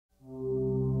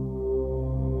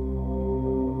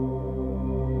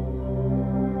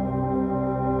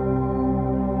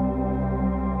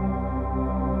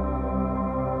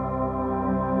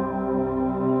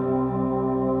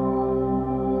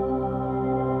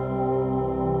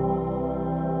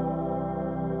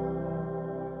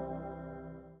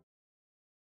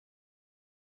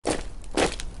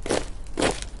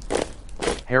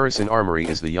Harrison Armory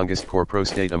is the youngest corpo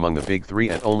state among the big three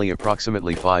at only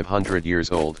approximately 500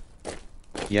 years old.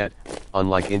 Yet,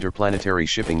 unlike interplanetary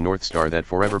shipping Northstar that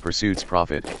forever pursues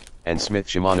profit, and Smith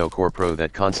Shimano Corpro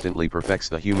that constantly perfects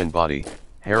the human body,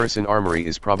 Harrison Armory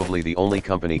is probably the only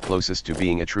company closest to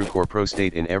being a true corpo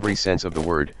state in every sense of the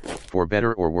word, for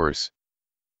better or worse.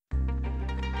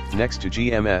 Next to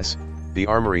GMS, the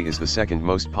Armory is the second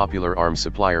most popular arms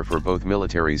supplier for both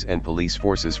militaries and police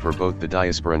forces for both the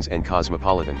diasporans and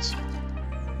cosmopolitans.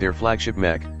 Their flagship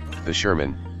mech, the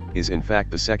Sherman, is in fact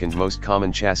the second most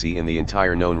common chassis in the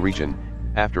entire known region,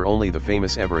 after only the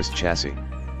famous Everest chassis.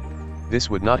 This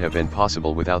would not have been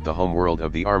possible without the home world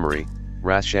of the Armory,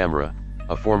 Ras Shamra,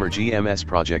 a former GMS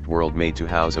project world made to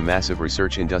house a massive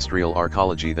research industrial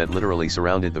arcology that literally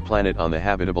surrounded the planet on the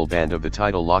habitable band of the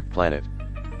tidal-locked planet.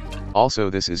 Also,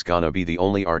 this is gonna be the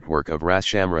only artwork of Ras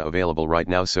Shamra available right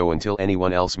now, so until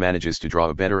anyone else manages to draw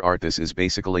a better art, this is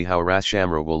basically how Ras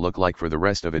Shamra will look like for the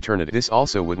rest of eternity. This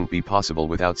also wouldn't be possible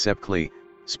without SEPCLE,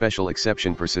 Special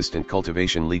Exception Persistent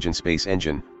Cultivation Legion Space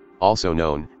Engine, also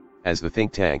known as the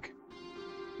Think Tank.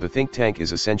 The Think Tank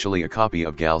is essentially a copy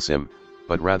of GALSIM,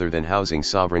 but rather than housing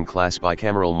sovereign-class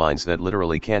bicameral minds that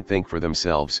literally can't think for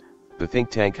themselves, the Think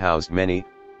Tank housed many,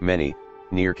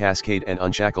 near Cascade and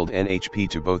Unshackled NHP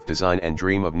to both design and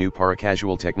dream of new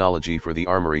paracasual technology for the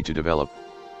Armory to develop.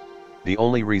 The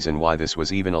only reason why this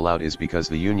was even allowed is because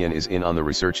the Union is in on the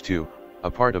research too, a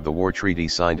part of the war treaty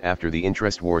signed after the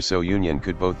interest war, so Union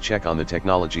could both check on the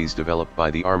technologies developed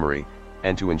by the Armory,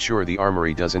 and to ensure the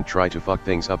Armory doesn't try to fuck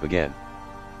things up again.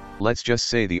 Let's just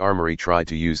say the Armory tried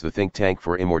to use the Think Tank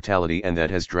for immortality, and that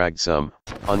has dragged some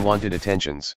unwanted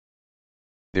attentions.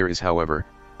 There is, however,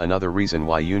 another reason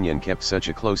why Union kept such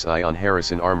a close eye on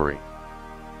Harrison Armory.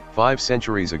 5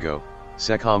 centuries ago,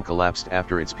 SECOM collapsed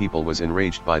after its people was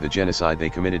enraged by the genocide they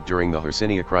committed during the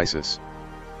Hercynia crisis.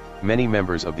 Many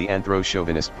members of the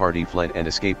Anthro-Chauvinist Party fled and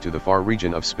escaped to the far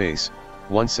region of space.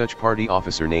 One such party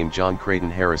officer named John Creighton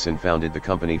Harrison founded the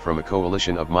company from a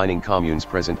coalition of mining communes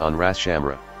present on Ras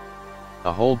Shamra.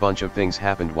 A whole bunch of things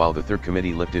happened while the Third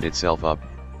Committee lifted itself up,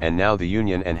 and now the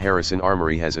Union and Harrison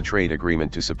Armory has a trade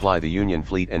agreement to supply the Union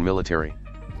fleet and military.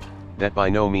 That by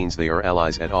no means they are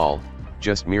allies at all,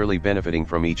 just merely benefiting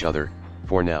from each other,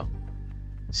 for now.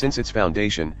 Since its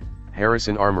foundation,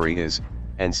 Harrison Armory is,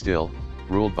 and still,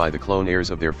 ruled by the clone heirs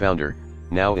of their founder,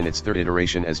 now in its third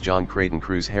iteration as John Creighton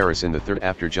Cruz Harrison III,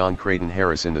 after John Creighton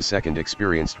Harrison II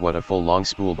experienced what a full long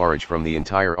spool barrage from the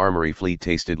entire Armory fleet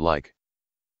tasted like.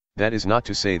 That is not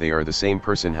to say they are the same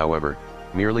person, however,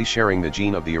 merely sharing the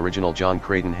gene of the original John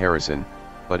Creighton Harrison,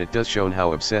 but it does show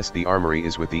how obsessed the Armory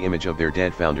is with the image of their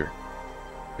dead founder.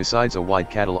 Besides a wide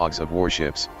catalogs of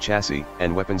warships, chassis,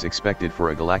 and weapons expected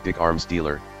for a galactic arms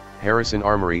dealer, Harrison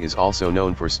Armory is also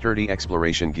known for sturdy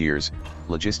exploration gears,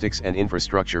 logistics and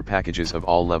infrastructure packages of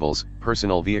all levels,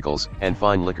 personal vehicles, and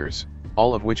fine liquors,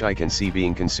 all of which I can see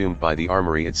being consumed by the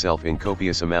Armory itself in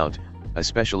copious amount,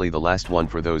 especially the last one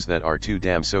for those that are too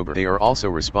damn sober. They are also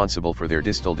responsible for their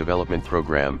distal development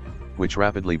program, which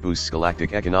rapidly boosts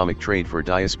galactic economic trade for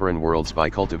diasporan worlds by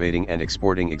cultivating and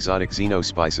exporting exotic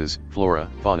xenospices, flora,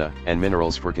 fauna, and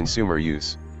minerals for consumer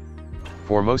use.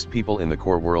 For most people in the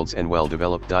core worlds and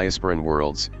well-developed diasporan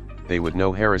worlds, they would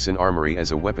know Harrison Armory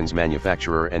as a weapons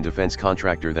manufacturer and defense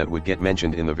contractor that would get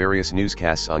mentioned in the various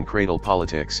newscasts on cradle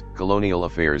politics, colonial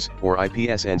affairs, or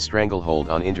IPS and stranglehold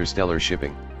on interstellar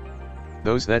shipping.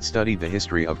 Those that studied the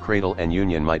history of Cradle and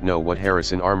Union might know what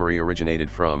Harrison Armory originated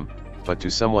from, but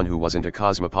to someone who wasn't a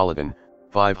cosmopolitan,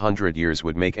 500 years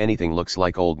would make anything looks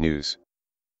like old news.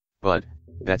 But,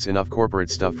 that's enough corporate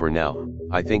stuff for now.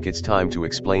 I think it's time to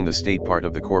explain the state part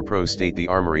of the corpo state the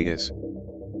Armory is.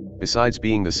 Besides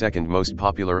being the second most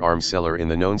popular arms seller in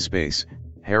the known space,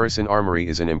 Harrison Armory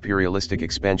is an imperialistic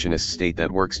expansionist state that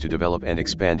works to develop and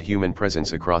expand human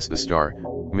presence across the star,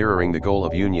 mirroring the goal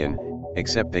of Union,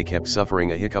 except they kept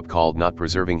suffering a hiccup called not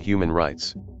preserving human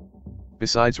rights.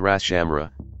 Besides Ras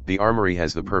Shamra, the Armory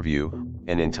has the Purview,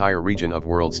 an entire region of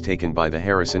worlds taken by the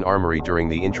Harrison Armory during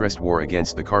the interest war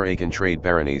against the Karakan trade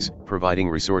baronies, providing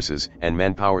resources and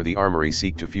manpower the Armory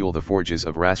seek to fuel the forges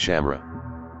of Ras Shamra.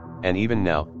 And even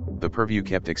now, the Purview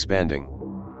kept expanding.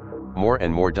 More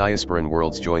and more diasporan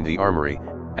worlds joined the Armory,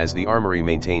 as the Armory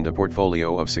maintained a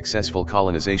portfolio of successful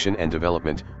colonization and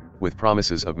development, with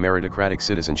promises of meritocratic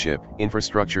citizenship,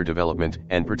 infrastructure development,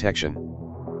 and protection.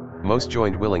 Most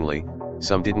joined willingly,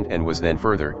 some didn't, and was then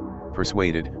further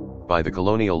persuaded by the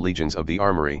colonial legions of the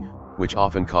Armory, which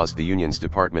often caused the Union's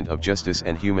Department of Justice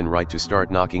and Human Right to start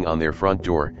knocking on their front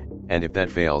door, and if that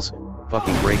fails,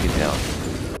 fucking break it down.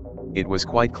 It was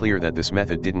quite clear that this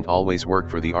method didn't always work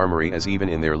for the Armory, as even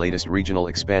in their latest regional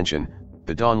expansion,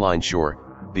 the Dawn Line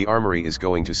Shore, the Armory is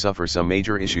going to suffer some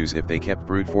major issues if they kept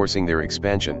brute forcing their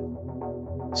expansion.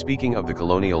 Speaking of the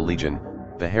Colonial Legion,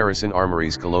 the Harrison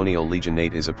Armory's Colonial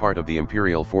Legionate is a part of the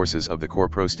Imperial Forces of the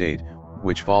Corpro State,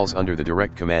 which falls under the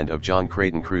direct command of John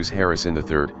Creighton Cruz Harrison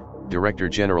III, Director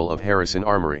General of Harrison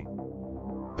Armory.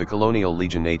 The Colonial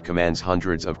Legionate commands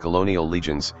hundreds of Colonial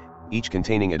Legions, each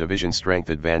containing a division-strength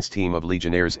advanced team of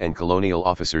Legionnaires and Colonial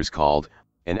officers called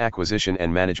an Acquisition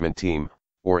and Management Team,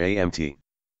 or AMT.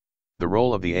 The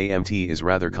role of the AMT is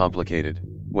rather complicated.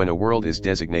 When a world is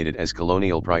designated as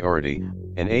colonial priority,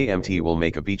 an AMT will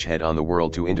make a beachhead on the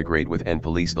world to integrate with and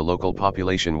police the local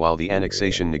population while the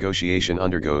annexation negotiation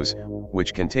undergoes,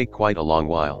 which can take quite a long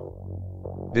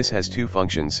while. This has two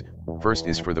functions. First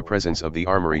is for the presence of the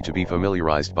Armory to be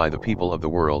familiarized by the people of the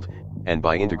world, and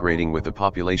by integrating with the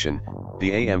population,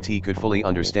 the AMT could fully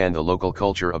understand the local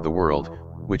culture of the world,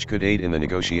 which could aid in the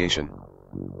negotiation.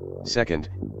 Second,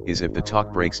 is if the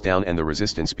talk breaks down and the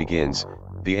resistance begins,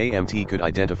 the AMT could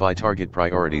identify target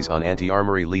priorities on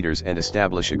anti-Armory leaders and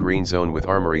establish a green zone with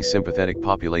Armory sympathetic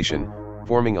population,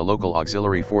 forming a local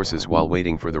auxiliary forces while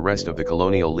waiting for the rest of the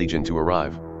Colonial Legion to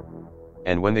arrive.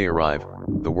 And when they arrive,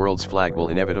 the world's flag will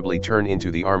inevitably turn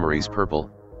into the Armory's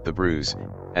purple, the bruise,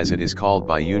 as it is called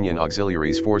by Union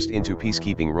auxiliaries forced into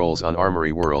peacekeeping roles on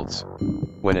Armory worlds.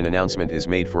 When an announcement is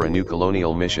made for a new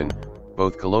colonial mission,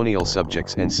 both colonial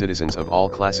subjects and citizens of all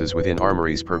classes within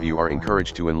Armory's purview are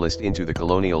encouraged to enlist into the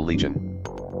Colonial Legion.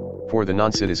 For the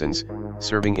non-citizens,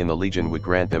 serving in the Legion would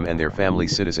grant them and their family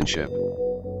citizenship.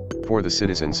 For the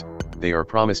citizens, they are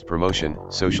promised promotion,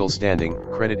 social standing,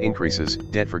 credit increases,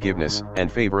 debt forgiveness,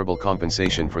 and favorable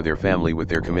compensation for their family with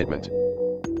their commitment.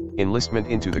 Enlistment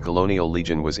into the Colonial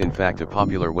Legion was in fact a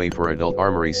popular way for adult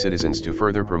Armory citizens to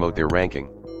further promote their ranking.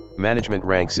 Management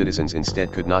rank citizens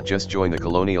instead could not just join the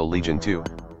Colonial Legion too,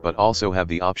 but also have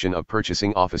the option of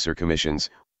purchasing officer commissions,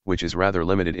 which is rather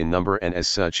limited in number, and as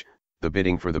such, the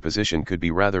bidding for the position could be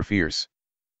rather fierce.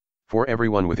 For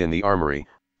everyone within the Armory,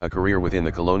 a career within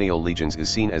the Colonial Legions is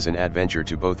seen as an adventure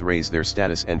to both raise their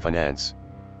status and finance.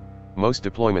 Most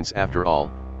deployments, after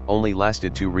all, only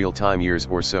lasted 2 real-time years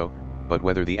or so, but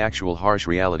whether the actual harsh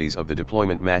realities of the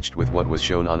deployment matched with what was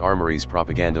shown on Armory's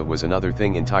propaganda was another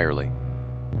thing entirely.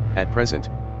 At present,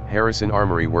 Harrison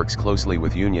Armory works closely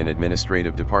with Union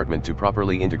Administrative Department to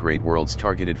properly integrate worlds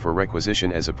targeted for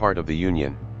requisition as a part of the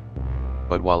Union.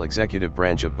 But while executive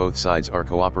branch of both sides are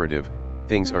cooperative,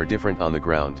 things are different on the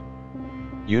ground.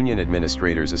 Union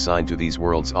administrators assigned to these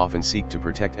worlds often seek to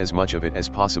protect as much of it as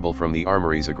possible from the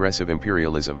Armory's aggressive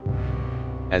imperialism.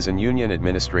 As an Union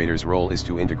administrator's role is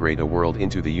to integrate a world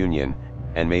into the Union,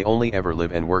 and may only ever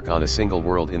live and work on a single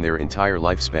world in their entire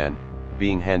lifespan,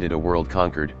 being handed a world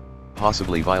conquered,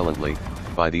 possibly violently,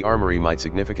 by the Armory might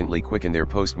significantly quicken their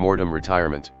post-mortem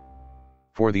retirement.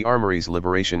 For the Armory's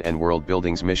liberation and world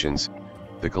buildings missions,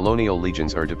 the Colonial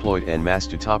Legions are deployed en masse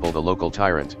to topple the local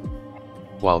tyrant.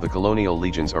 While the Colonial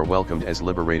Legions are welcomed as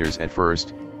liberators at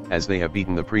first, as they have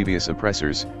beaten the previous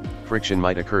oppressors, friction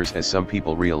might occur as some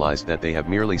people realize that they have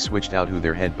merely switched out who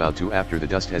their head bowed to after the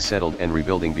dust has settled and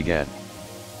rebuilding began.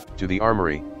 To the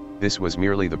Armory, this was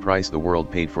merely the price the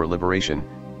world paid for liberation,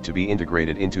 to be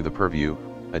integrated into the purview,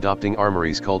 adopting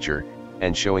Armory's culture,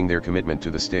 and showing their commitment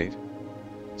to the state.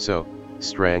 So,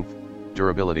 strength,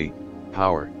 durability,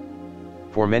 power.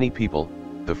 For many people,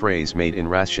 the phrase "made in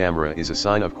Ras Shamra" is a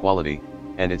sign of quality,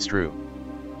 and it's true.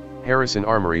 Harrison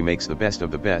Armory makes the best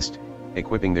of the best,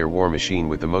 equipping their war machine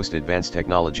with the most advanced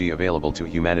technology available to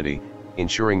humanity,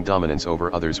 ensuring dominance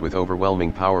over others with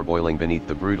overwhelming power boiling beneath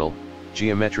the brutal,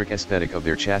 geometric aesthetic of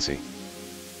their chassis.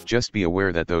 Just be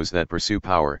aware that those that pursue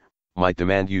power, might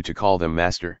demand you to call them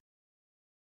master.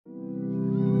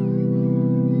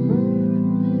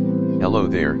 Hello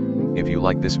there, if you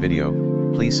like this video,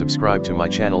 please subscribe to my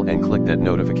channel and click that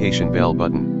notification bell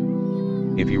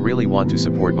button. If you really want to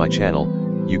support my channel,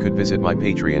 you could visit my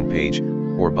Patreon page,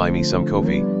 or buy me some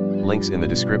coffee, links in the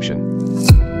description.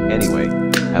 Anyway,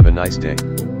 have a nice day.